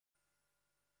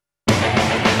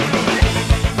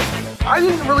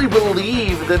didn't really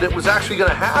believe that it was actually going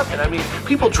to happen. I mean,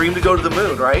 people dream to go to the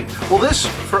moon, right? Well, this,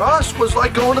 for us, was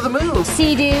like going to the moon.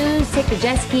 Sea-doos, take the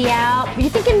jet ski out. But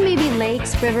you're thinking maybe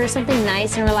lakes, rivers, something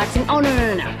nice and relaxing. Oh,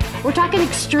 no. We're talking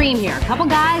extreme here. A couple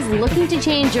guys looking to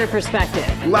change your perspective.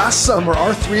 Last summer,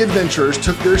 our 3 adventurers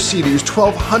took their Sea-doos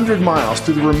 1,200 miles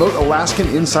through the remote Alaskan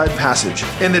Inside Passage.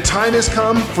 And the time has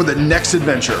come for the next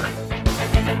adventure.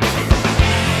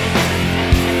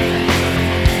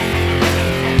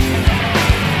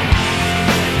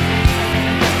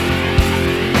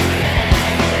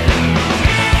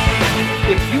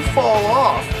 If you fall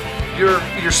off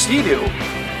your Sea-doo,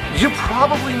 you're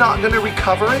probably not going to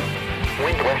recover it.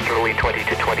 Wind westerly 20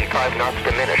 to 25 knots,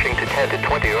 diminishing to 10 to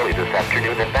 20 early this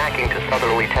afternoon, and backing to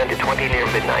southerly 10 to 20 near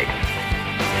midnight.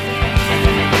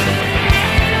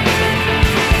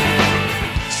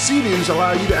 Sea-doos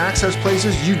allow you to access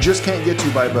places you just can't get to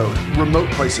by boat. Remote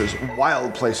places,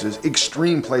 wild places,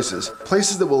 extreme places,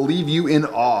 places that will leave you in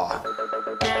awe.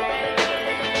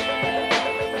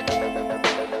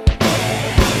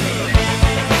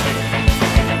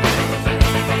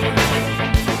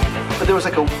 But there was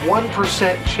like a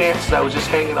 1% chance that I was just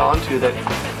hanging on to that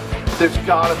there's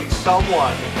got to be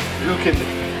someone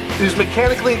who's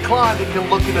mechanically inclined that can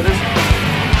look into this.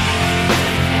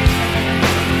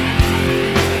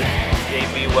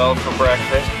 Ate me well for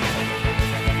breakfast.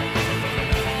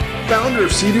 Founder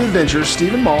of Sea-Doo Adventures,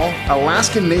 Stephen Mall,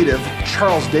 Alaskan native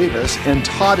Charles Davis, and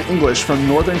Todd English from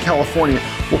Northern California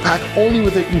will pack only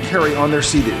what they can carry on their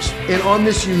Sea-Doos. And on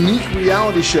this unique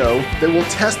reality show, they will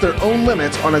test their own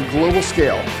limits on a global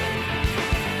scale.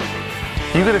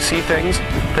 You're going to see things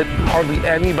that hardly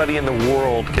anybody in the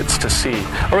world gets to see,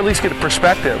 or at least get a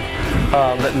perspective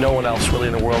that no one else really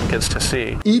in the world gets to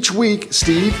see. Each week,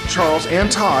 Steve, Charles,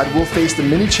 and Todd will face the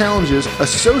many challenges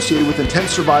associated with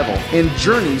intense survival and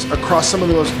journeys across some of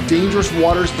the most dangerous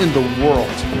waters in the world.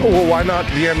 Well, why not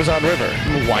the Amazon River?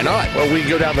 Why not? Well, we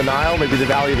go down the Nile, maybe the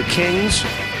Valley of the Kings.